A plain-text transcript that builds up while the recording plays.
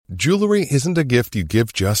Jewelry isn't a gift you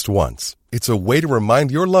give just once. It's a way to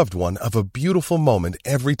remind your loved one of a beautiful moment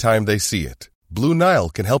every time they see it. Blue Nile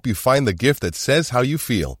can help you find the gift that says how you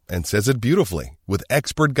feel and says it beautifully, with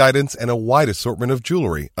expert guidance and a wide assortment of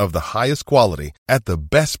jewelry of the highest quality at the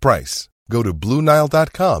best price. Go to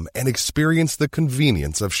BlueNile.com and experience the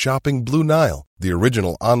convenience of shopping Blue Nile, the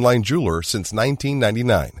original online jeweler since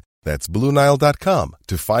 1999. That's BlueNile.com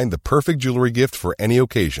to find the perfect jewelry gift for any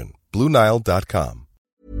occasion. BlueNile.com.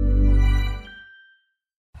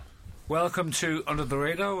 Welcome to Under the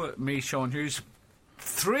Radar with me, Sean Hughes.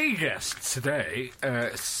 3 guests today.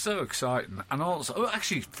 It's so exciting. And also,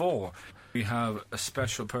 actually 4. We have a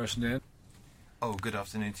special person in. Oh, good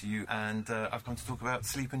afternoon to you. And I've come to talk about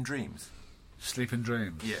sleep and dreams. Sleep and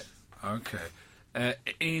Dreams? Yeah. Okay.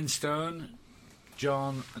 Ian Stone,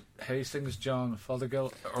 John Hastings, John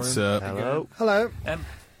Fothergill. Hello. Hello.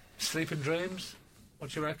 Sleep and Dreams,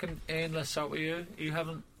 what do you reckon? Ian, let's start with you. Are you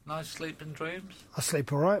having nice sleep and dreams? I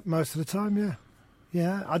sleep all right most of the time, yeah.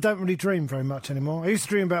 Yeah, I don't really dream very much anymore. I used to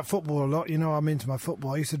dream about football a lot. You know, I'm into my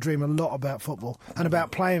football. I used to dream a lot about football and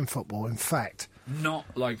about playing football, in fact. Not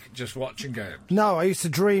like just watching games? No, I used to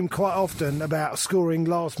dream quite often about scoring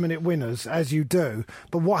last-minute winners, as you do.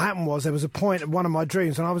 But what happened was there was a point in one of my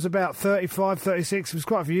dreams when I was about 35, 36, it was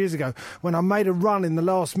quite a few years ago, when I made a run in the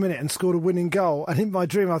last minute and scored a winning goal. And in my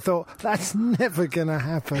dream I thought, that's never going to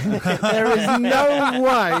happen. There is no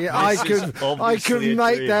way I could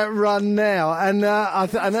make that run now. And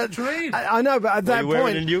a dream. I know, but at that point... point...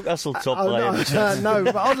 wearing a Newcastle top line. No,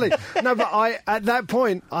 but oddly... No, but at that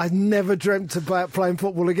point, I never dreamt about playing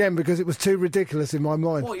football again because it was too ridiculous in my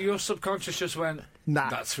mind. What, your subconscious just went, nah,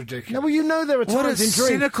 that's ridiculous? No, well, you know there are times what a in dreams...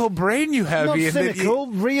 cynical brain you have, Not Ian. cynical,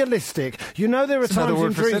 realistic. You know there are times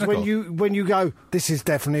in dreams when you go, this is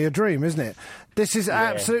definitely a dream, isn't it? This is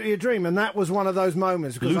absolutely a dream, and that was one of those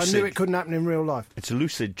moments because lucid. I knew it couldn't happen in real life. It's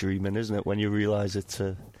lucid dreaming, isn't it, when you realise it's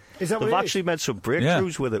a... Is that what They've it actually made some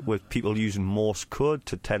breakthroughs with it, with people using Morse code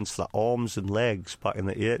to tense their arms and legs back in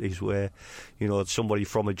the 80s, where, you know, somebody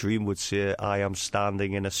from a dream would say, I am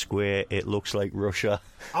standing in a square, it looks like Russia.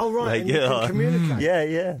 Oh, right, like, and you can communicate. Yeah,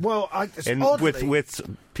 yeah. Well, with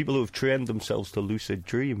people who have trained themselves to lucid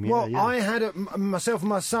dream. Yeah, well, yeah. I had myself and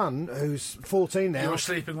my son, who's 14 now. You're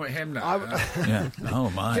sleeping with him now. Yeah.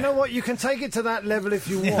 Oh, my. Do you know what? You can take it to that level if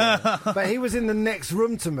you want. But he was in the next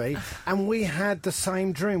room to me, and we had the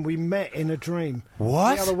same dream. We met in a dream.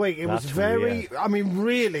 What? The other week. It was very, weird. I mean,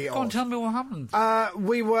 really odd. Go on, tell me what happened.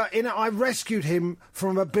 We were I rescued him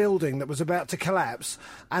from a building that was about to collapse,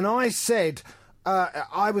 and I said...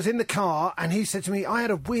 I was in the car and he said to me, I had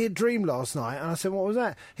a weird dream last night. And I said, what was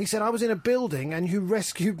that? He said, I was in a building and you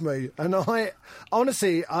rescued me. And I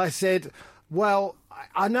said, well,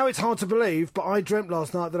 I know it's hard to believe, but I dreamt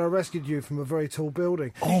last night that I rescued you from a very tall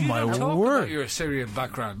building. Oh, my word. About your Syrian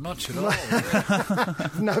background, much at all.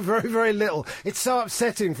 No, very, very little. It's so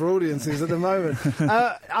upsetting for audiences at the moment.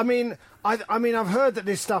 I mean, I've heard that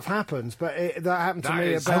this stuff happens, but that happened to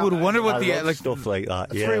me about... I would wonder what stuff like that.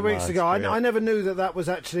 3 weeks ago. I never knew that was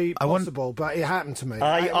actually possible, but it happened to me.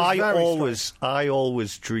 I always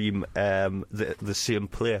dream the same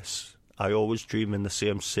place. I always dream in the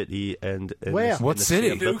same city and where? What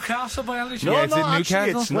city? Newcastle by any chance? No, it's in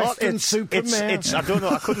actually, Newcastle? it's not. It's I don't know.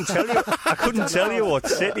 I couldn't tell you. I couldn't tell you what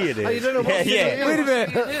city it is. Oh, you don't know what city it is? Wait a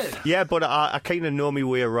minute. Yeah, but I kind of know my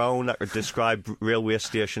way around. I could describe railway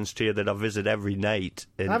stations to you that I visit every night.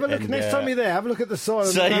 Have a look. Next time you're there, have a look at the sign.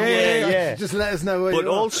 Yeah. Just let us know where you are.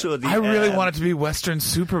 But also, I really want it to be Western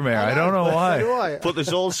Supermare. I don't know why. But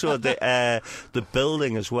there's also the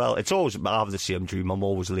building as well. It's always, I have the same dream. I'm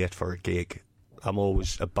always late for a gig. I'm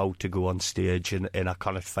always about to go on stage and I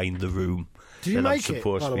can't find the room. Do you make it,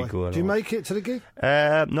 by the way? Do you make it to the gig?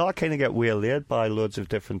 No, I kind of get waylaid by loads of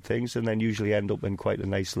different things and then usually end up in quite a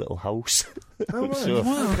nice little house. Oh, right.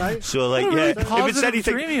 So, so like, really if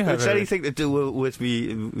it's anything to do with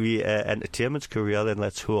me entertainment career, then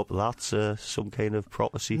let's hope that's some kind of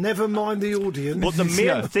prophecy. Never mind the audience. But the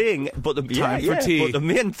main thing, but the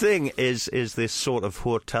main thing is this sort of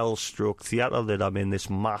hotel stroke theatre that I'm in, this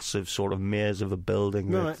massive sort of maze of a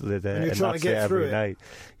building right. and you're trying to get through every night.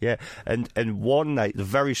 Yeah, and one night, the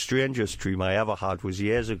very strangest dream I ever had was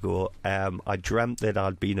years ago. I dreamt that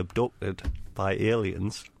I'd been abducted by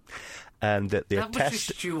aliens. And that they're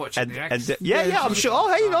tested. You watching I'm sure.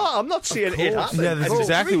 Oh, hey, no, I'm not saying it happened. Yeah, that's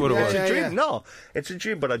exactly what it was. It's a dream. No, it's a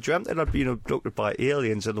dream. But I dreamt that I'd been abducted by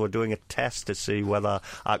aliens, and they were doing a test to see whether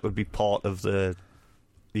I could be part of the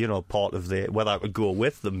part of whether I could go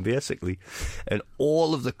with them, basically. And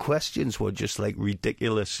all of the questions were just like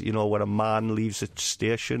ridiculous. When a man leaves a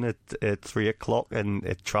station at 3 o'clock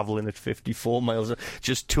and travelling at 54 miles,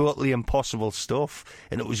 just totally impossible stuff.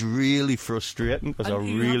 And it was really frustrating because I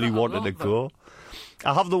really wanted to go.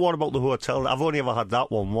 I have the one about the hotel. I've only ever had that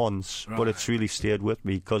one once, but it's really stayed with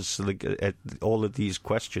me because all of these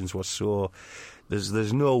questions were so.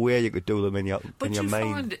 There's no way you could do them in your mind. But you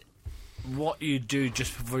find what you do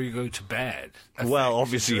just before you go to bed. Well,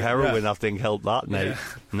 obviously heroin, I think, helped that night.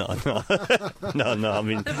 Yeah. No. I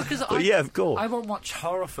mean, of course. I won't watch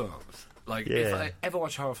horror films. Like, if I ever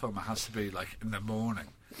watch a horror film, it has to be like in the morning.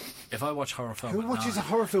 If I watch horror film, who watches a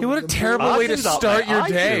horror film? What a terrible way to start your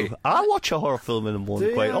day. I watch a horror film in the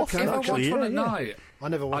morning quite often. If I actually, watch one at night, I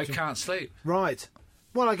never watch them. can't sleep. Right.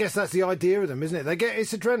 Well, I guess that's the idea of them, isn't it?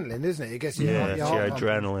 It's adrenaline, isn't it? It gets your heart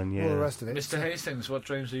adrenaline. Yeah. All the rest of it. Mr. Hastings, what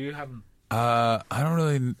dreams are you having? I don't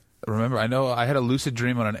really remember. I know I had a lucid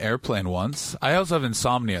dream on an airplane once. I also have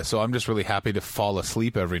insomnia, so I'm just really happy to fall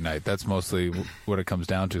asleep every night. That's mostly what it comes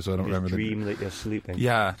down to. So I don't remember dream that you're sleeping.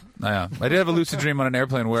 Yeah. I did have a lucid dream on an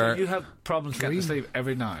airplane where you have problems getting to sleep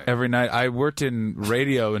every night. Every night. I worked in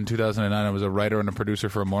radio in 2009. I was a writer and a producer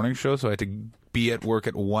for a morning show, so I had to be at work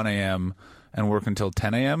at 1 a.m. and work until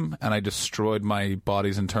 10 a.m., and I destroyed my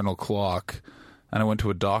body's internal clock. And I went to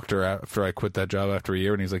a doctor after I quit that job after a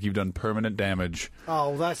year, and he's like, "You've done permanent damage."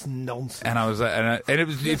 Oh, that's nonsense. And I was,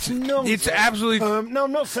 it's nonsense. It's absolutely. No,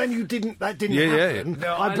 I'm not saying you didn't. That didn't happen.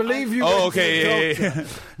 No, I believe you. Oh, okay, yeah.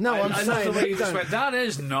 No, I'm I saying love the way you just went, that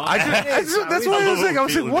is not. That's what I was like. I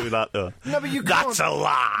was like, what? Do that, though. No, but you can't. That's a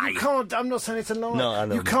lie. You can't. I'm not saying it's a lie. No, I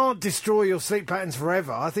know. You can't destroy your sleep patterns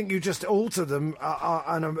forever. I think you just alter them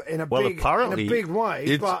in a big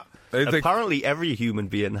way. But apparently, every human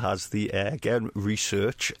being has the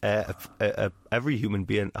research. Every human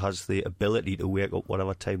being has the ability to wake up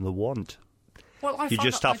whatever time they want. Well, you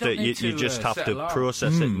just have to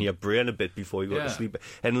process it in your brain a bit before you go to sleep.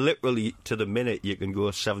 And literally, to the minute, you can go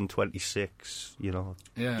 7:26.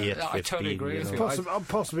 8:15. I totally agree with you.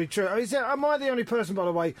 Possibly true. Am I the only person, by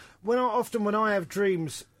the way? When I have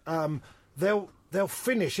dreams, they'll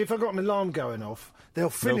finish. If I've got an alarm going off, they'll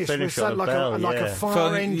finish with like a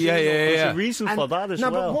fire engine. There's a reason for that as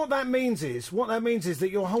well. No, but what that means is that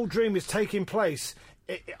your whole dream is taking place.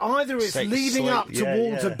 Either it's leading up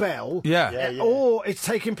towards a bell, or it's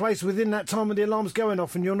taking place within that time when the alarm's going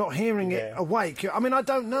off and you're not hearing it awake. I mean, I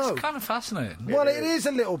don't know. It's kind of fascinating. Well, it is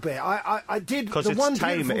a little bit. I did because it's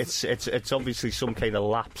time. It's obviously some kind of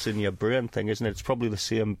lapse in your brain thing, isn't it? It's probably the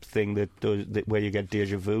same thing that where you get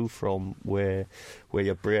deja vu from, where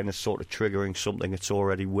your brain is sort of triggering something it's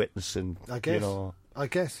already witnessing. I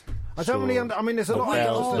guess. I don't really I mean, there's a lot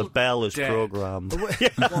of... The bell is programmed.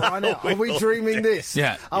 Are we dreaming this?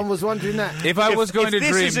 Yeah. I was wondering that. If I was going to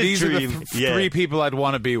dream, these are the three people I'd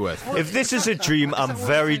want to be with. If this is a dream, I'm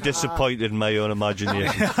very disappointed in my own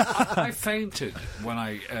imagination. I fainted when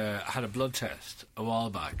I had a blood test a while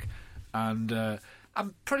back, and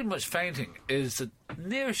I'm pretty much fainting is the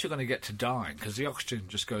nearest you're going to get to dying because the oxygen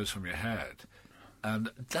just goes from your head. And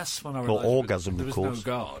that's when I realised orgasm, there was of course. no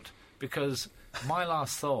God, because my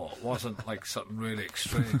last thought wasn't like something really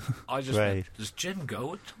extreme. I just went, does gin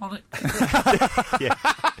go on it?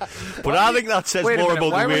 But I think that says more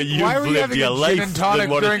about the way you've lived your life than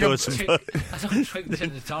what it does. I don't drink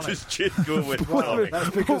gin and tonic. Does gin go with tonic?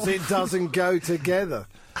 That's because it doesn't go together.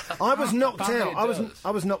 I was knocked out.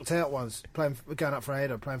 I was knocked out once going up for a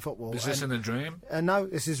header playing football. Is this in a dream? No,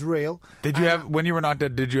 this is real. Did you have when you were knocked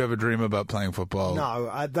out? Did you have a dream about playing football? No,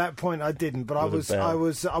 at that point I didn't. But I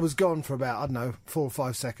was gone for about 4 or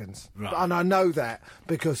 5 seconds, right. And I know that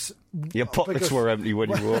because your pockets were empty when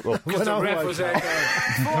you woke up. Because the ref was there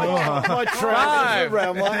my trousers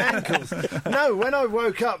around my ankles. No, when I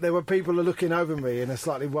woke up, there were people looking over me in a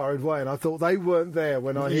slightly worried way, and I thought they weren't there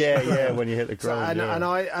when I hit when you hit the ground. And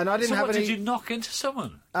I didn't have any. Did you knock into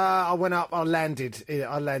someone? I went up. I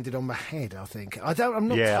landed on my head. I think. I'm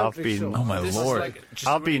not totally sure. Oh my Lord!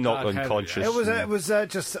 I've been knocked unconscious. It was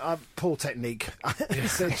just poor technique,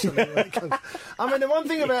 essentially. I mean, the one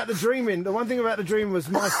thing about the dream was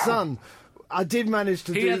my son. I did manage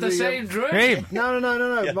to do He had the same dream? No.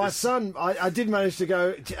 Yes. My son, I did manage to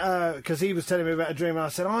go, because he was telling me about a dream, and I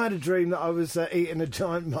said, I had a dream that I was eating a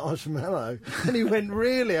giant marshmallow. And he went,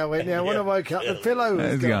 really? I went, yeah, when I woke up, the pillow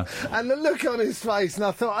was gone. And the look on his face, and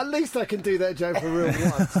I thought, at least I can do that joke for real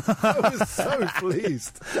once. I was so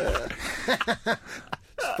pleased.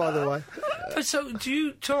 By the way. But so, do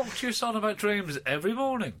you talk to your son about dreams every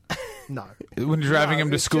morning? No. When you're driving him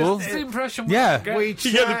to it's school? That's the impression we Yeah. get. We You get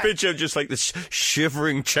the chat- picture of just like this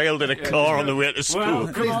shivering child in a car on the way to school. Well,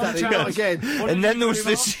 come Please, on, Daddy, Charles. not again. What did And you then there do, was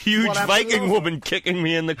this Mum? huge What happened Viking last- woman kicking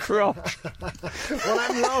me in the crotch. What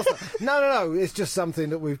happened last time? No. It's just something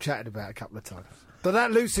that we've chatted about a couple of times. But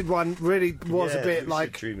that lucid one really was Yeah, a bit lucid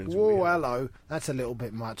like, dreaming's whoa, weird. hello. That's a little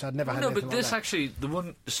bit much. I'd never had No, anything but like this that. actually,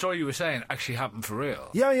 the story you were saying actually happened for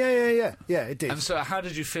real. Yeah, it did. And so, how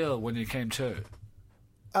did you feel when you came to?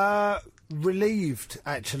 Relieved,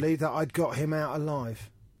 actually, that I'd got him out alive.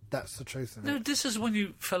 That's the truth of it. No, this is when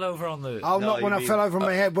you fell over on the. Oh, No, not when you I mean- fell over on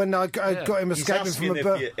my head, when I got him He's escaping asking from a if,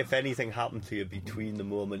 bird. if anything happened to you between the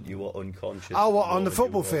moment you were unconscious. Oh, and what, on the moment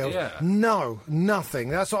football you were- field? Yeah. No, nothing.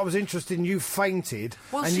 That's what I was interested in. You fainted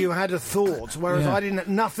Well, and see- you had a thought, whereas Yeah. I didn't.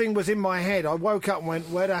 Nothing was in my head. I woke up and went,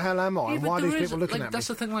 where the hell am I? Yeah, And but why are these there is, people looking like, at me? That's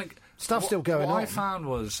the thing. Like Stuff's still going what I on. found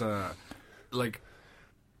was like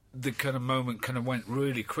the kind of moment kind of went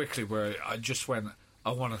really quickly where I just went,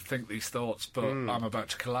 I want to think these thoughts, but I'm about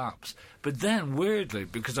to collapse. But then, weirdly,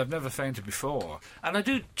 because I've never fainted before, and I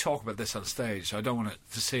do talk about this on stage, so I don't want it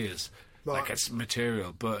to see as like it's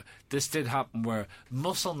material, but this did happen where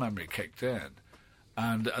muscle memory kicked in.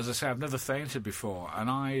 And as I say, I've never fainted before. And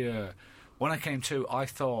when I came to, I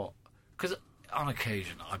thought, because on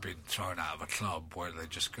occasion I've been thrown out of a club where they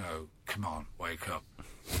just go, come on, wake up,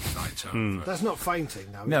 night's over. That's not fainting,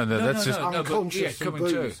 though. No, that's just. but, unconscious and coming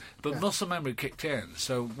to. booze. But Yeah. muscle memory kicked in.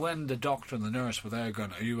 So when the doctor and the nurse were there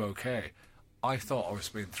going, are you okay? I thought I was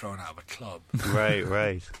being thrown out of a club.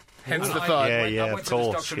 Right. Hence And the I thought. Yeah, went- yeah, I went of to this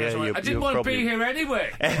course. doctor and nurse Yeah, and went, I you're didn't want to be probably- here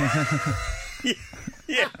anyway.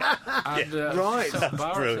 And, Right. so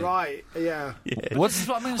embarrassing. brilliant. Right, yeah. What's This is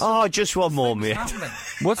what I mean. Oh, just one more, Things mate. happening.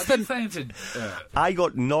 What's Have you the- fainted? I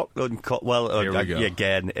got knocked unconscious. Well, Here we go.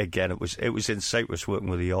 again, it was in Cyprus working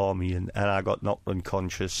with the army, and I got knocked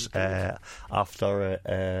unconscious after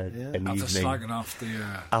an After evening. slagging off the.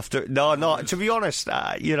 After no. To be honest,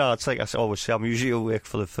 it's like I always say, I'm usually awake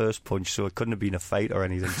for the first punch, so it couldn't have been a fight or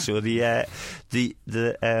anything. So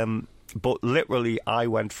but literally, I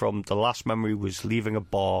went from the last memory was leaving a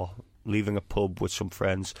bar, leaving a pub with some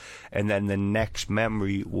friends, and then the next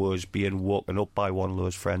memory was being woken up by one of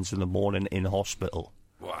those friends in the morning in hospital.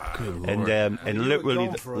 Wow. And you were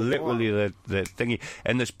gone for a the thingy,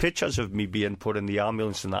 and there's pictures of me being put in the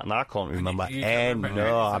ambulance and that, and I can't remember. you can't remember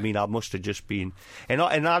No, I anything. mean I must have just been, and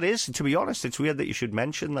that is, to be honest, it's weird that you should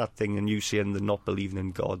mention that thing and you saying the not believing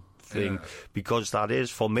in God thing, Yeah. because that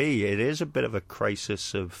is, for me, it is a bit of a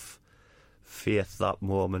crisis of faith, that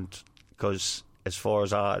moment, because as far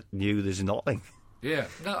as I knew, there's nothing Yeah.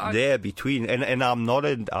 No, I, there between, and I'm not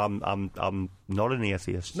an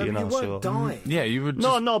atheist, No, you know. you weren't so dying. Yeah, you would.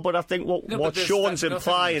 no, but I think what No, but there's Sean's nothing-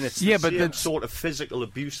 implying, it's Yeah, the but same that's- sort of physical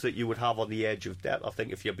abuse that you would have on the edge of death. I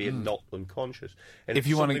think if you're being knocked unconscious, and If it's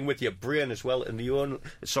you wanna- something with your brain as well. And the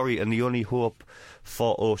only hope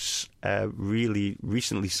for us, really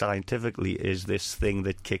recently scientifically, is this thing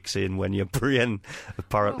that kicks in when your brain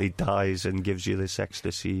apparently dies and gives you this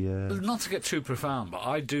ecstasy. Not to get too profound, but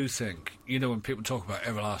I do think, when people talk about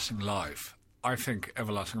everlasting life, I think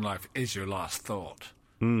everlasting life is your last thought.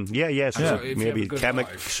 Yeah. So So if you have a good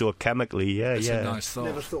life, so chemically, It's yeah, a nice thought.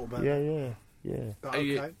 Never thought about yeah, it. yeah. But Are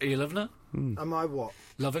you, okay. are you loving it? Am I what?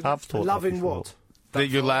 Loving I've it? thought that Loving before. what? that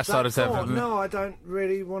your last thought is That that. No, I don't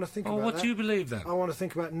really want to think Oh, about what that. do you believe then? I want to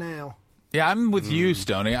think about now. Yeah, I'm with you,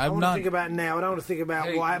 Stoney. I I'm want to not. think about now. I don't want to think about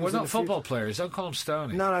Hey, what happens we're in not the future. football players. Don't call him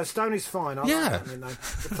Stoney. No, Stoney's fine. I Yeah. like that nickname. But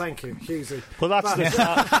thank you, Hughesy. Well,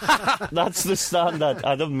 that's the standard.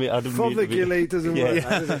 I don't mean From the to be- Gilly doesn't work,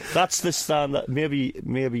 does it? That's the standard.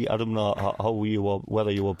 Maybe I don't know how you were,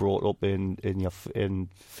 whether you were brought up in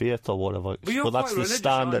faith or whatever. But you're but that's quite the religious,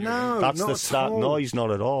 standard. aren't you? That's No, the not at all. No, he's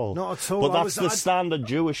not at all. Not at all. But I that's was- the standard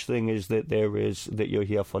Jewish thing, is that that you're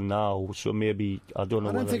here for now. So maybe I don't know.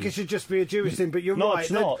 I don't whether think it should just be a Jewish thing, but you're No, right.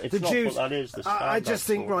 it's not. It's the not, Jews, but that is the I standard, just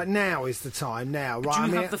think so. right now is the time. Now, right? Do you I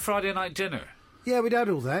mean, have the Friday night dinner? yeah, we'd had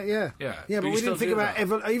all that. Yeah, Yeah, yeah, but but you we still didn't think do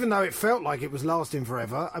about that. even though it felt like it was lasting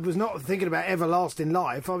forever. I was not thinking about everlasting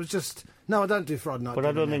life. I was just I don't do Friday night. But dinner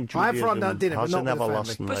I don't now. think I have Friday night Judaism dinner, but has not an with the family.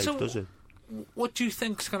 everlasting But life, so- does it? What do you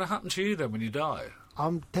think's going to happen to you then when you die?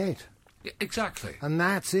 I'm dead, Yeah, exactly. and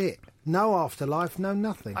that's it. No afterlife, no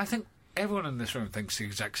nothing. I think everyone in this room thinks the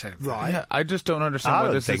exact same thing. Right. Yeah, I just don't understand I why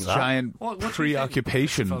don't there's think this that. giant What do you think?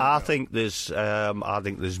 preoccupation. Fuck. I think there's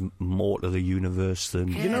more to the universe than.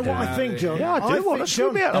 You know what I think, John? Yeah, I do. think, Honestly,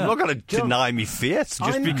 John, mate, I'm not going to John, deny me faith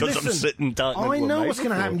just because I'm listen, sitting down. I know what's going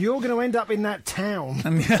to happen. You're going to end up in that town.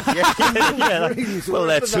 Yeah. Dreams, Well,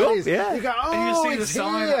 whatever let's that hope. is. Yeah. You go, And you'll oh, see the it's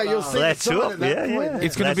sign here. at You'll that. see Let's the sign hope. at that Yeah, point yeah. there.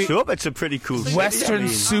 It's gonna Let's be- hope. It's a pretty cool city. Western I mean,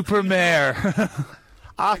 Supermare.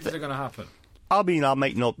 Things are going to happen. I mean, I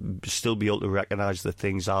might not still be able to recognise the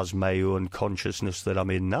things as my own consciousness that I'm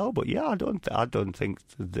in now, but yeah, I don't think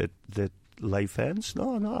that life ends.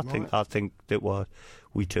 No, I think that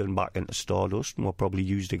we turn back into stardust and we're probably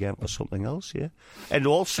used again for something else. Yeah, and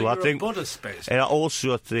also So I you're a think, Buddhist, basically. and I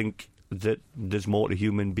also think that there's more to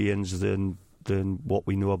human beings than what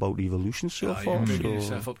we know about evolution so far. You're bigging so-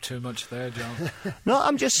 yourself up too much there, John. No,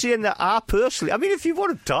 I'm just saying that I personally, I mean, if you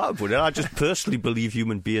want to talk about it, I just personally believe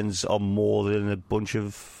human beings are more than a bunch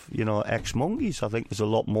of, ex-monkeys. I think there's a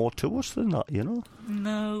lot more to us than that,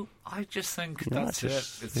 No, I just think Yeah, that's I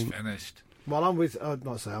just it. It's think- finished. Well, I'm with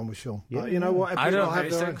Sean. Yeah. You know what? I People don't have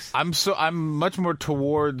their own- Hastings. I'm much more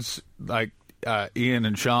towards like Ian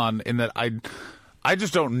and Sean in that I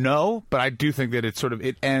just don't know, but I do think that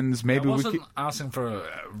it ends. Maybe I we wasn't could. asking for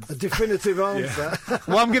a definitive answer.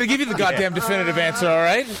 Well, I'm going to give you the goddamn definitive answer. All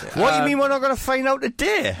right. What do you mean we're not going to find out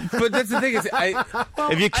today? But that's the thing is,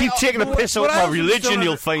 If you keep taking a piss out what I my also religion, don't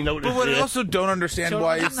you'll under- find out But what I today. also don't understand So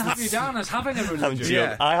why I it's. didn't have you down as having a I'm religion. joking.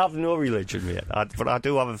 Yeah. I have no religion, mate. But I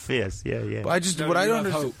do have a faith. Yeah. I just No, what I you don't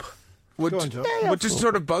have understand. hope. What, Go on, John. what just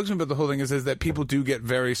sort of bugs me about the whole thing is that people do get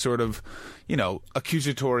very sort of,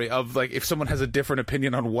 accusatory of like if someone has a different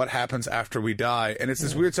opinion on what happens after we die, and it's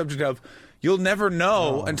this weird subject of you'll never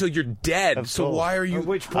know until you're dead. So course. why are you? At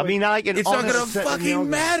which I point, mean, I can It's not going to Honest- fucking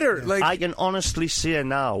matter. Like I can honestly say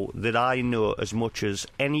now that I know as much as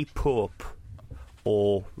any Pope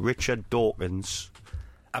or Richard Dawkins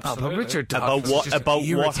Absolutely. Richard about Dawkins is what just about what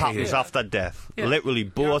irritating. happens after death. Yeah. Literally,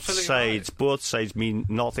 You're both absolutely sides mean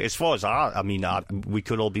nothing. As far as we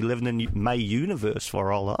could all be living in my universe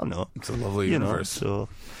for all I know. It's a lovely You know, universe. so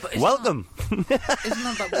But it's welcome. Isn't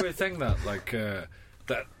that weird thing that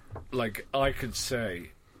I could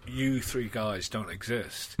say you three guys don't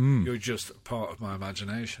exist. You're just part of my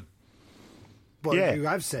imagination. well, Yeah. you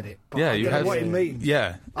have said it. But Yeah, I you don't know have. what it means.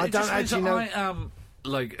 Yeah. I It don't just means actually that know. I am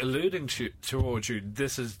alluding towards you.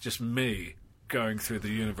 This is just me going through the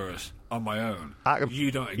universe on my own. You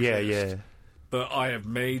don't exist. Yeah. But I have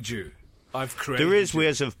made you. I've created. There is you.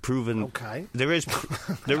 ways of proving. Okay. There is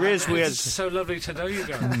It's ways. so lovely to know you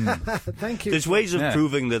guys. Thank you. There's ways of Yeah.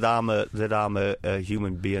 proving that I'm a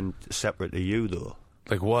human being separate to you, though.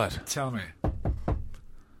 Like what? Tell me.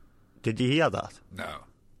 Did you hear that? No.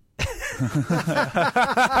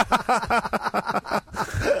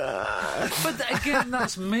 But again,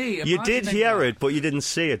 that's me. You did imagining hear that. it, but you didn't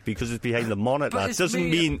see it because it's behind the monitor. But It it's doesn't me.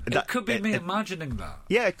 mean it that could be me imagining that.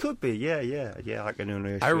 Yeah, it could be. Yeah. I can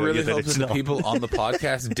only I assure really you that hope it's that the not. people on the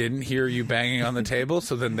podcast didn't hear you banging on the table,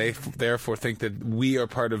 so then they therefore think that we are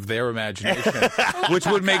part of their imagination, which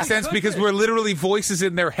would make sense because we're literally voices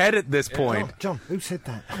in their head at this point. John, who said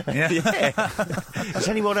that? Yeah. Is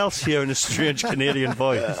anyone else hearing a strange Canadian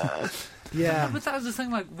voice? Yeah. But that's the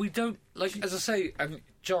thing. Like we don't as I say. And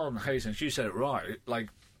John Hastings, you said it right. Like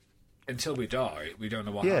until we die, we don't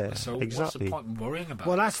know what Yeah, happens. So exactly. what's the point in worrying about?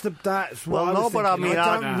 Well, it? that's what Well, I no, was but I thinking. mean,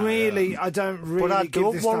 I don't really. But I give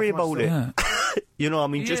don't this worry stuff much about it. thought. You know, I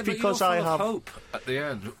mean, Yeah, just but because you're I full of have. hope at the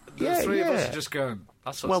end. The Yeah, three of us yeah. are just going.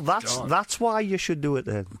 That's Well, what's done. that's why you should do it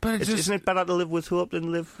then. But it's just- Isn't it better to live with hope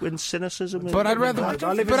than live in cynicism? But I'd rather. I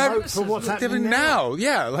live in but hope for what's happening now.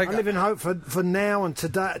 Yeah, like I live in hope for now and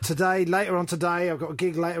today. Later on today, I've got a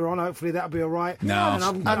gig later on. Hopefully that'll be all right. No, and it's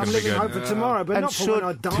I'm not gonna be living good. hope for tomorrow, but And not for so when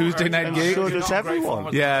I die. Tuesday night And gig. so you're does not great everyone.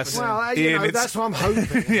 form. Yes. Well, Ian, it's- that's what I'm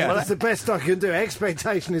hoping. Yeah. Well, that's the best I can do.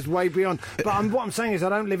 Expectation is way beyond. But what I'm saying is I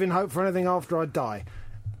don't live in hope for anything after I die.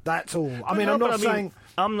 That's all. I mean, No, I'm but not saying...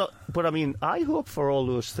 I'm not. But I mean, I hope for all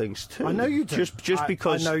those things too. I know you do. Just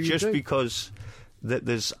because. I know you do. Because that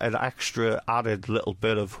there's an extra added little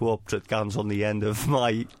bit of hope that comes on the end of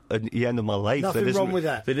my life. Nothing that isn't, wrong with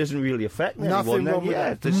that. That isn't really affecting Nothing anyone. wrong with yeah,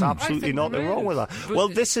 that. there's I absolutely think nothing there wrong with is. that. But Well,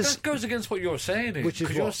 this is. that goes against what you're saying. Which is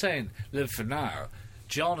because you're what? saying live for now.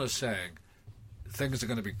 John is saying things are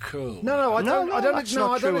going to be cool. No, I don't. No, I don't. that's No,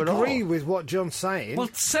 not I don't true at agree all. with what John's saying. Well,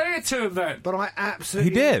 say it to him then. But I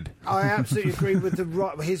absolutely. He did. I absolutely agree with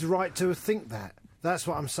his right to think that. That's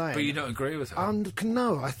what I'm saying. But you don't agree with him.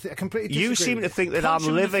 No, I completely disagree. You seem to think that Punch I'm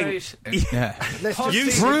him in the living. face. yeah. Let's You just see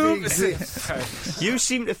if he prove- exists. You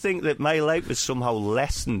seem to think that my life is somehow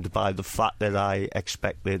lessened by the fact that I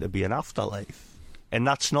expect there to be an afterlife, and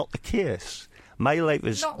that's not the case. My life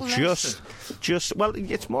is Not just well,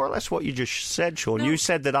 it's more or less what you just said, Sean. You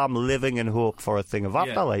said that I'm living in hope for a thing of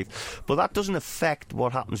afterlife, but that doesn't affect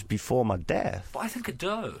what happens before my death. But I think it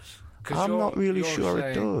does. 'Cause I'm you're- not really you're sure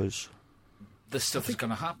it saying does. this stuff is going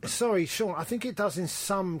to happen. Sorry, Sean. I think it does in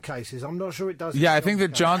some cases. I'm not sure it does. Yeah, in I think some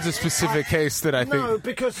that John's a specific case that I think. No,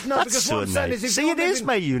 because That's so what I'm saying nice. is, if See, you're it is living-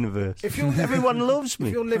 my universe. If you're Everyone loves me.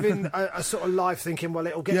 If you're living a sort of life thinking, well,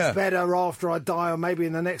 it'll get Yeah. better after I die, or maybe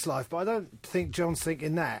in the next life, but I don't think John's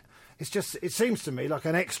thinking that. It's just, it seems to me like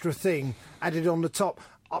an extra thing added on the top.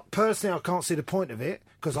 Personally, I can't see the point of it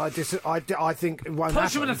because I think it won't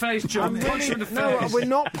Punch happen. him in the face, John. I'm Punch him in the No, face. we're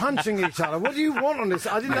not punching each other. What do you want on this?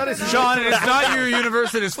 I didn't know this. John, it is not your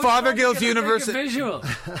universe. It is Fothergill's universe. Visual.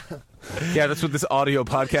 Yeah, that's what this audio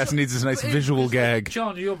podcast needs. Is a nice visual gag.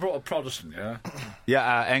 John, you're brought up Protestant, yeah?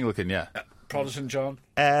 Yeah, Anglican. Yeah. Protestant, John.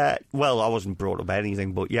 Well, I wasn't brought up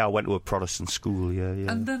anything, but yeah, I went to a Protestant school. Yeah.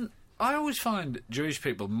 And then I always find Jewish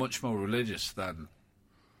people much more religious than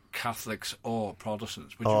Catholics or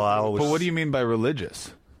Protestants. Would you I agree? always. But what do you mean by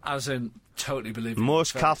religious? As in, totally believe in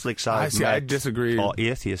Most faith. Catholics I I've see, I met disagree. are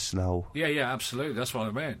atheists now. Yeah, absolutely. That's what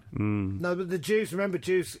I mean. No, but the Jews, remember,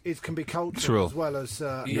 Jews can be cultural True. as well as.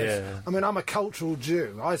 Yeah. I mean, I'm a cultural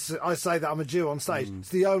Jew. I say that I'm a Jew on stage. It's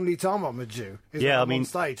the only time I'm a Jew. Is Yeah, when I I'm mean- on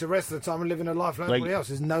stage. The rest of the time I'm living a life like Like- everybody else.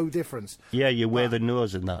 There's no difference. Yeah, you wear the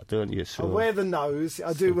nose and that, don't you? So I wear the nose.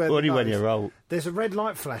 I do wear the only nose. when you're out. There's a red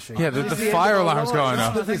light flashing. Yeah, This the is end fire of our alarm's lives. going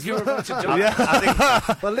off. I think you're about to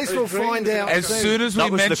die. Well, at least we'll find out. As soon as we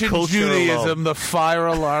That was the mention cultural Judaism, law. the fire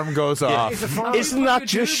alarm goes off. It's a fire. Isn't that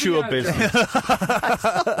just show business?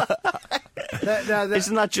 That-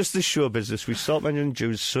 Isn't that just the show business? We start mentioning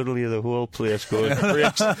Jews, suddenly the whole place goes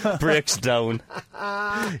breaks down.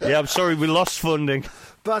 Yeah, I'm sorry, we lost funding.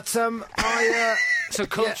 But So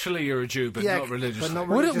culturally, you're a Jew, but not religiously. But not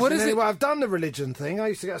What- religious. what And is it- anyway, I've done the religion thing. I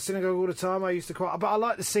used to go to synagogue all the time. I used to cry, but I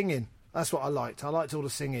like the singing. That's what I liked. I liked all the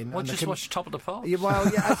singing. What, and the just watch Top of the Pops? Yeah, well,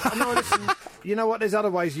 yeah. No, listen, you know what? There's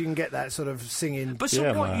other ways you can get that sort of singing. But so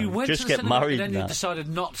Yeah, what? man. You went Just to the get cinema married and then you now. decided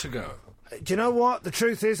not to go. Do you know what? The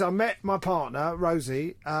truth is, I met my partner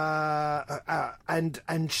Rosie, and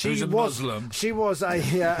she Who's a was Muslim. She was a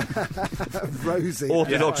Rosie,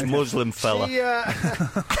 Orthodox Muslim fella.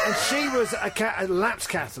 and she was a lapsed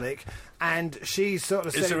Catholic. And she sort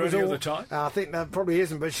of said there it was any all. other type? I think that probably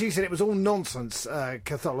isn't, but she said it was all nonsense,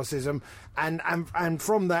 Catholicism, and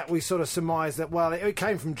from that we sort of surmised that it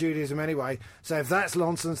came from Judaism anyway. So if that's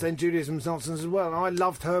nonsense, then Judaism's nonsense as well. And I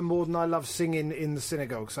loved her more than I loved singing in the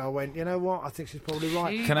synagogue. So I went, you know what? I think she's probably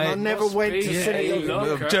right. Can And I- I never Must went be to a synagogue.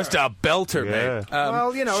 lover. Just a belter, Yeah. mate.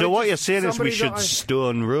 Well, you know. So it's what you're just saying is we somebody should that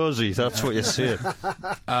stone Rosie. That's what you're saying.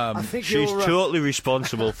 I think She's you're, totally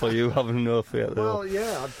responsible for you having no fear. Well,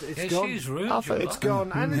 yeah, it's Yeah, gone. she's ruined I your think It's life.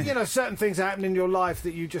 gone, and you know, certain things happen in your life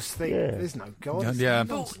that you just think Yeah. there's no God. Yeah.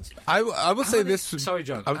 I will say this. Sorry,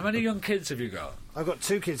 John. How many young kids have you got? I've got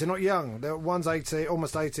two kids. They're not young. One's 18,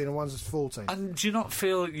 almost 18, and one's 14. And do you not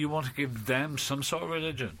feel you want to give them some sort of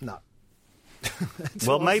religion? No.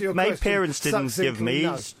 Well, To my answer your my question, parents didn't give succinctly, me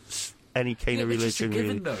no. any kind Yeah, of it's just a religion.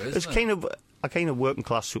 given, Really, though, isn't it's it? kind of a kind of working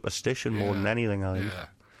class superstition more than anything. I think. Yeah.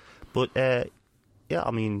 But yeah,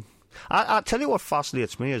 I mean, I tell you what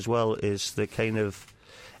fascinates me as well is the kind of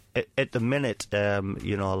at the minute,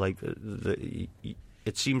 you know, like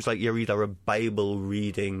it seems like you're either a Bible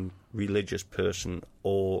reading religious person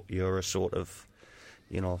or you're a sort of,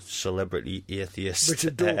 you know, celebrity atheist.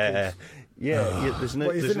 Richard Dawkins. There's no,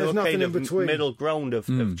 What, you there's think no there's nothing kind in of between? middle ground of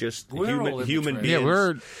just We're all in human between. beings. Yeah,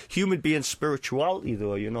 we're- human being spirituality,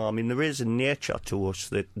 though. You know, I mean, there is a nature to us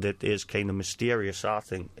that is kind of mysterious, I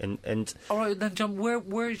think. And All right, then, John,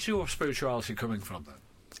 where's your spirituality coming from,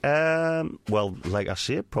 then? well, like I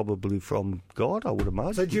say, probably from God, I would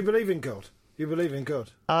imagine. So do you believe in God? You believe in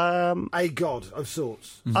God? A God of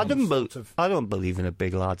sorts. I don't Sort of. I don't believe in a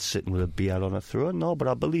big lad sitting with a beard on a throne, no, but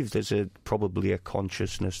I believe there's probably a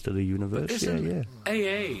consciousness to the universe. Isn't Yeah.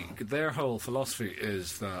 AA, their whole philosophy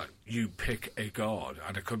is that you pick a god,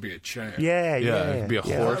 and it could be a chair. Yeah, Yeah, it could be a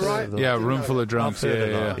horse. Is that right? Yeah, a Didn't room know full that. of drunks. I've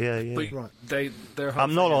heard Yeah, of yeah. that. Yeah. But Right. their whole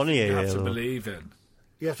I'm not thing on is here, you have to though. believe in.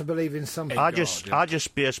 You have to believe in something. A I God, just yeah. I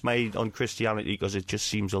just base mine on Christianity because it just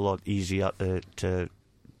seems a lot easier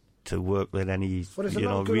to work than any Well, there's a you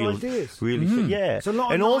lot know of good real ideas. really yeah. It's a lot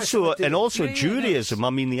of and nice also ideas. Yeah, Judaism. I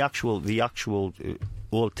mean the actual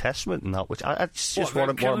Old Testament and that, which it's just one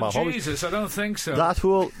of my hobbies. Jesus, I don't think so. That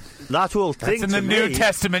whole thing It's in the to New me,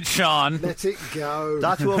 Testament, Sean. Let it go.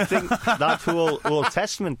 that whole thing, that whole Old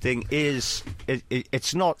Testament thing is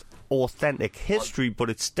it's not authentic history, but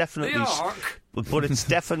it's definitely The Ark. but it's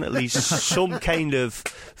definitely some kind of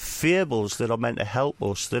fables that are meant to help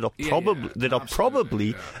us that are Yeah, probably yeah, absolutely,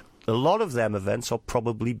 yeah. a lot of them events are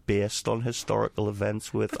probably based on historical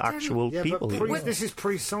events with actual yeah, people. but this is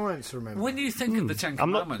pre-science, remember? When you think of the Ten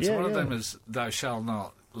I'm not- Commandments, yeah, one of yeah. them is "Thou shalt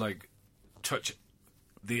not touch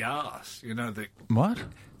the arse." You know the What?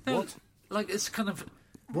 what? like it's kind of.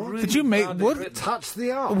 What? Really Did you make- badly what? written. Touch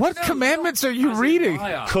the ark. What commandments are you as in reading?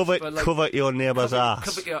 my arse, Cover but, like, cover your neighbour's ass.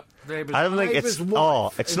 Cover your neighbour's I don't think it's Neighbour's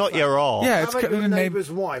wife, it's in not fact. your all. Yeah, How it's about your the name- neighbour's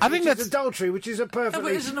wife? I think which is that's- adultery, which is a No, but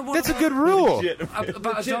perfectly... isn't it one That's a about- good rule.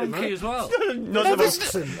 about a donkey as well? Not As an about-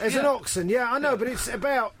 oxen. As an oxen, yeah, I know, but it's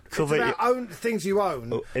about... Cover it's about your- own things you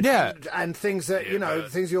own. Yeah. And things that,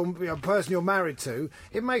 things a person you're married to.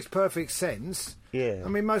 It makes perfect sense. Yeah. I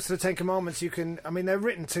mean, most of the Ten Commandments you can... I mean, they're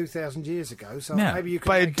written 2,000 years ago, so Yeah, maybe you can...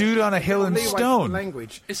 by a make dude on a hill in leeway for stone.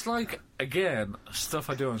 language. It's like, again, stuff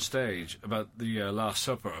I do on stage about the Last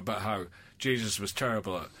Supper, about how Jesus was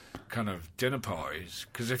terrible at kind of dinner parties,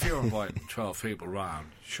 because if you're inviting 12 people round,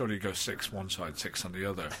 surely you go 6 one side, 6 on the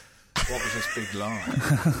other. What was this big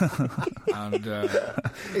line? And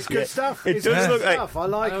It's good stuff. It It's does good look like- stuff. I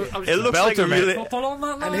like it. was It looks like a Belter, mate. really, football on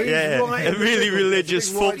that line. And he's Yeah, right a in the really middle. religious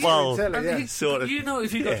Big white football. telly, And yeah. he- sort of- you know,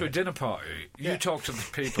 if you go yeah. to a dinner party, you talk to the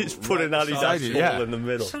people. he's putting right out his beside asshole you. Yeah. in the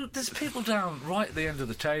middle. So there's people down right at the end of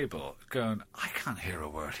the table going, I can't hear a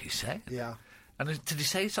word he's saying. Yeah. And did he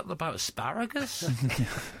say something about asparagus?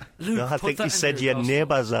 Luke, No, I put think that he in said your gospel.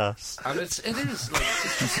 neighbour's ass. And it is like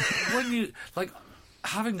it's just when you like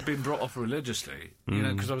having been brought up religiously, you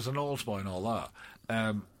know, because I was an old boy and all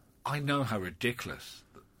that. I know how ridiculous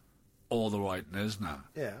all the writing is now.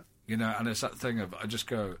 Yeah. You know, and it's that thing of I just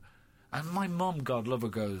go, and my mum, God love her,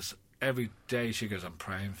 goes every day. She goes, "I'm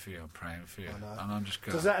praying for you, I'm praying for you," and I'm just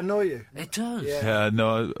going. Does that annoy you? It does. Yeah.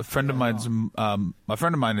 No, a friend of mine's, my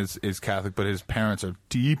friend of mine is Catholic, but his parents are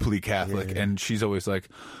deeply Catholic, and she's always like,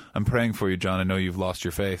 "I'm praying for you, John. I know you've lost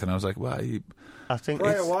your faith," and I was like, "Well, I think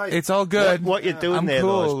Pray it's, away. it's all good. what you're doing I'm there,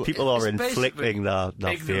 though, cool. is people are It's basically inflicting their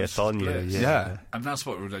ignorance faith on you. bliss. Yeah. And that's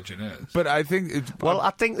what religion is. But I think it's Well, I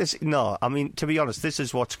think this. No, I mean, to be honest, this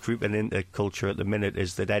is what's creeping into culture at the minute: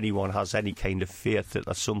 is that anyone has any kind of faith that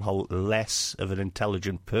they're somehow less of an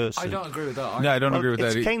intelligent person. I don't agree with that. no, I don't Well, agree with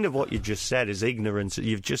it's that. kind of what you just said is ignorance.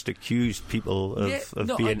 You've just accused people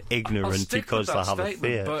of being I'll ignorant stick because with they that have a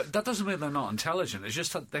statement, faith. But that doesn't mean they're not intelligent. It's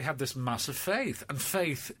just that they have this massive faith, and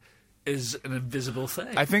faith is an invisible thing.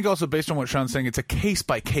 I think also based on what Sean's saying, it's a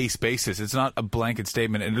case-by-case basis. It's not a blanket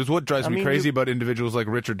statement. And it's what drives me mean, crazy you- about individuals like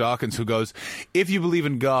Richard Dawkins, who goes, if you believe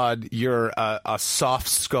in God, you're a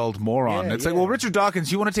soft-skulled moron. Yeah, It's like, yeah. well, Richard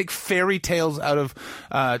Dawkins, you want to take fairy tales out of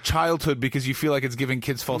childhood because you feel like it's giving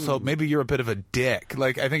kids false hope. Maybe you're a bit of a dick.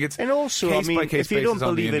 Like, I think it's And also, I mean, case-by-case if you don't basis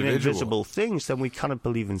on the believe in individual. invisible things, then we cannot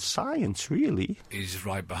believe in science, really. He's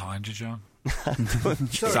right behind you, John. Sorry,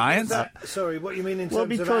 Science? Sorry, what you mean in terms Well, of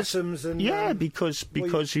because atoms and...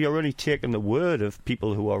 because you're only taking the word of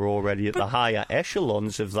people who are already at the higher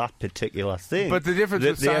echelons of that particular thing. But the difference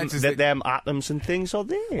that with science is that- them atoms and things are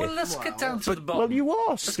there. Well, let's get down to the bottom. Well, you are,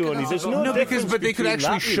 Let's get Stoney. down to There's the no bottom. difference but they could between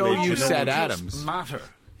actually that show religion you and- said Just atoms. matter.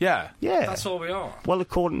 Yeah. Yeah. That's all we are. Well,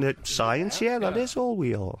 according to science, yeah, that is all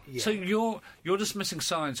we are. So you're dismissing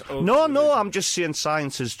science over No, religion. I'm just saying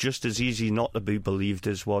science is just as easy not to be believed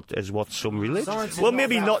as what some religions. Science is Well, not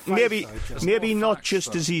maybe about not, faith, maybe though, just maybe more not facts,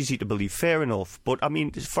 just though. as easy to believe. Fair enough, but I mean,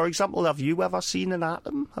 for example, have you ever seen an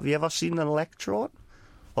atom? Have you ever seen an electron?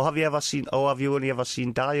 Or have you only ever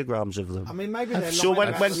seen diagrams of them? I mean, maybe they're So lying when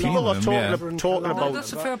about when the people are them, talking, yeah. talking No, about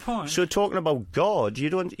that's a fair point. so talking about God, you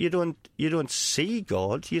don't see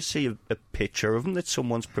God. You see a picture of him that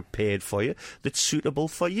someone's prepared for you, that's suitable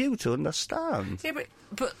for you to understand. Yeah,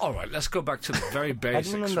 but all right, let's go back to the very I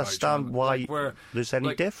basics. don't right, understand John? why Like, where, there's any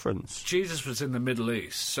like, difference. Jesus was in the Middle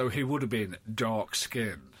East, so he would have been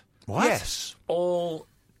dark-skinned. What? Yes. All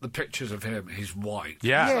the pictures of him, he's white.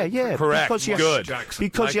 Yeah. Yeah. Correct. Because you're, Good. Jackson,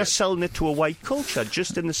 Because like you're it. selling it to a white culture,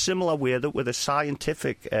 just in the similar way that with a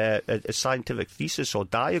scientific thesis or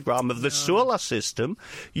diagram of the solar system,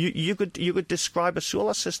 you could describe a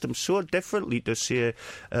solar system so differently to say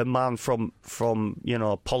a man from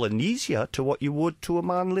Polynesia to what you would to a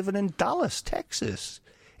man living in Dallas, Texas.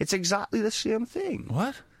 It's exactly the same thing.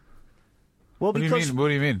 What? Well, What do you because mean? What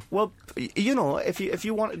do you mean? well, if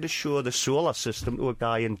you wanted to show the solar system to a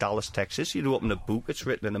guy in Dallas, Texas, you'd open a book. It's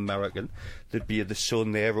written in American. There'd be the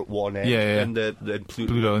sun there at one end, Yeah. and the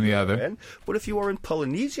Pluto on the other. end. But if you were in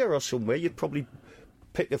Polynesia or somewhere, you'd probably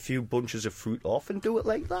pick a few bunches of fruit off and do it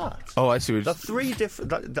like that. Oh, I see. They're three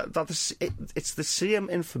different. It's the same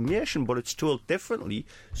information, but it's told differently,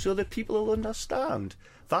 so that people will understand.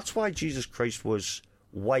 That's why Jesus Christ was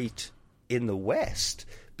white in the West,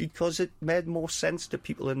 because it made more sense to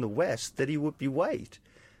people in the West that he would be white.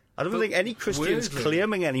 I don't think any Christian's weirdly-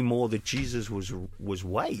 claiming anymore that Jesus was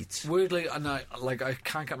white. Weirdly, and I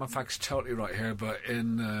can't get my facts totally right here, but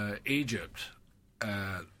in Egypt,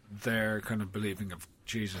 they're kind of believing of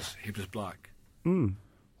Jesus, he was black.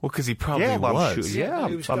 Well, because he probably Yeah, well, was. I'm sure. Yeah,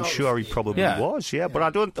 he was I'm gold. sure he probably Yeah. was. Yeah, but I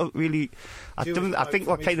don't really. I He was don't. I like think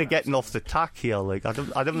we're from kind of his getting off the tack here. Like, I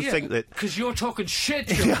don't think that. Because you're talking shit,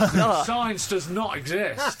 John. No. Science does not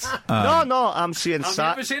exist. No, I'm saying I've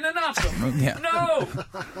never seen an atom. Yeah. No.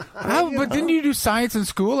 But didn't you do science in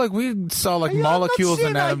school? Like we saw like molecules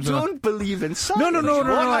and atoms. I don't believe in science. No,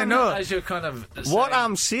 I know. As you're kind of What saying,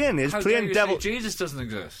 I'm saying is how dare playing you devil. say Jesus doesn't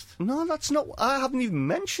exist. No, that's not. I haven't even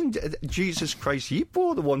mentioned Jesus Christ. You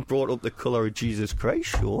were the one brought up the colour of Jesus Christ,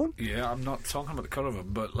 Sean. Yeah, I'm not talking about the colour of him,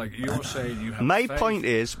 but like you're saying, you have. My faith. point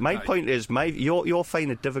is, Right. you're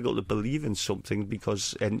finding it difficult to believe in something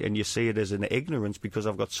because, and you say it as an ignorance because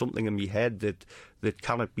I've got something in my head that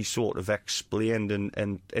cannot be sort of explained,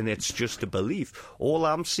 and it's just a belief. All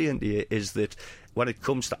I'm saying to you is that when it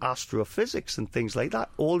comes to astrophysics and things like that,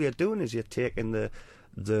 all you're doing is you're taking the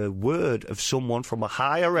word of someone from a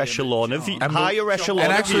higher echelon of you,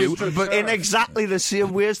 but in exactly the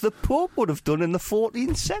same way as the Pope would have done in the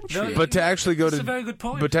 14th century. But to actually go That's a very good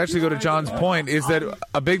point. But to actually go to John's point is that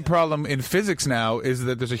a big problem in physics now is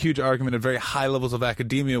that there's a huge argument at very high levels of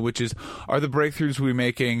academia, which is, are the breakthroughs we're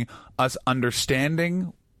making us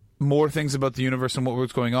understanding more things about the universe and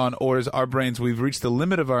what's going on, or is our brains, we've reached the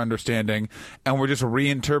limit of our understanding and we're just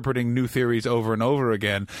reinterpreting new theories over and over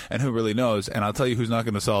again, and who really knows? And I'll tell you who's not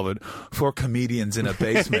going to solve it. 4 comedians in a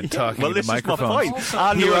basement talking well, into this is my microphones. point.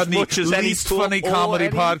 I know Here as on the much as any least Pope funny or comedy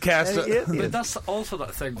any- podcast. But that's also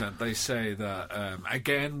that thing that they say that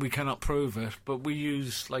again we cannot prove it, but we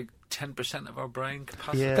use like 10% of our brain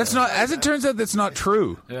capacity. Yeah. That's not, as it turns out, that's not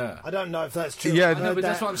true. Yeah. I don't know if that's true. Yeah, I I know, know but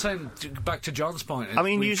that's that- what I'm saying. Back to John's point. I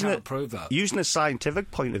mean, we using can't prove that. Using a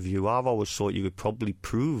scientific point of view, I've always thought you could probably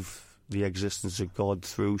prove the existence of God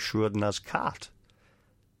through Schrodinger's cat.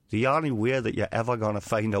 The only way that you're ever going to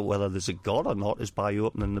find out whether there's a God or not is by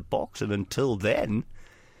opening the box, and until then,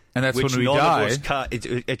 And that's which when we none die. of us can,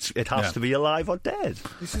 it has Yeah. to be alive or dead.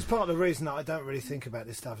 This is part of the reason that I don't really think about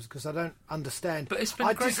this stuff, is because I don't understand. But it's been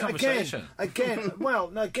a great conversation. Again, well,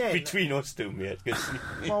 no, again. Between us two, mate.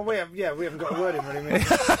 Well, we haven't got a word in really. Mate.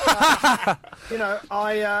 You know,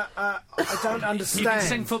 I don't understand. You can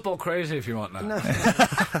sing football crazy if you want now.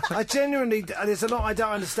 I genuinely, there's a lot I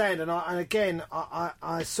don't understand, and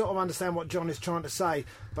I sort of understand what John is trying to say,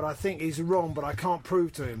 but I think he's wrong. But I can't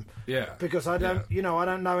prove to him. Yeah. Because I don't, I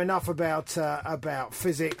don't know enough about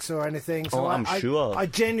physics or anything. So I'm sure. I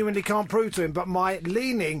genuinely can't prove to him. But my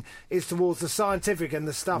leaning is towards the scientific and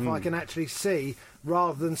the stuff I can actually see,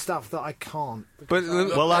 rather than stuff that I can't. But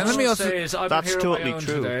Well, let that's- me I'll also. say is I've that's been here totally on my own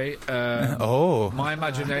true. today. Oh. My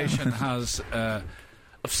imagination has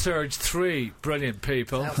upsurged 3 brilliant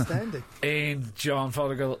people. Outstanding. Ian, John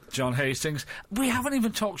Fothergill, John Hastings. We haven't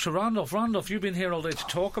even talked to Randolph. Randolph, you've been here all day to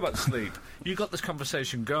talk about sleep. You got this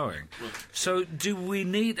conversation going. So, do we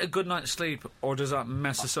need a good night's sleep, or does that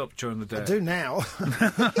mess us up during the day? I do now.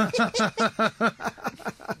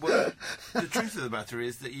 Well, the truth of the matter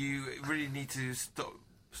is that you really need to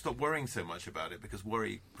stop worrying so much about it, because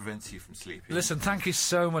worry prevents you from sleeping. Listen, thank you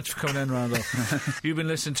so much for coming in, Randolph. You've been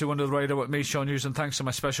listening to Under the Radar with me, Sean Hughes, and thanks to my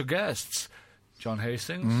special guests, John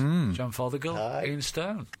Hastings, John Fothergill, Ian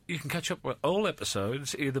Stone. You can catch up with all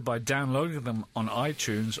episodes either by downloading them on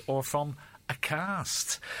iTunes or from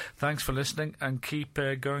Acast. Thanks for listening, and keep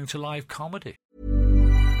going to live comedy.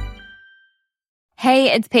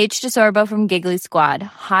 Hey, it's Paige DeSorbo from Giggly Squad.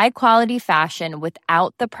 High quality fashion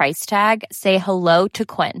without the price tag. Say hello to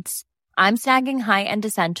Quince. I'm snagging high-end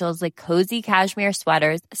essentials like cozy cashmere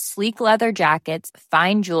sweaters, sleek leather jackets,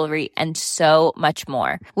 fine jewelry, and so much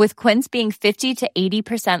more. With Quince being 50 to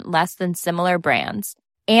 80% less than similar brands.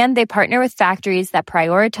 And they partner with factories that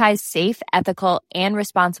prioritize safe, ethical, and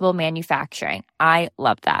responsible manufacturing. I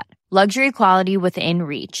love that. Luxury quality within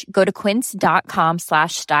reach. Go to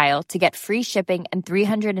quince.com/style to get free shipping and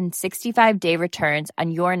 365-day returns on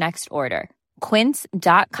your next order.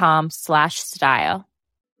 Quince.com/style.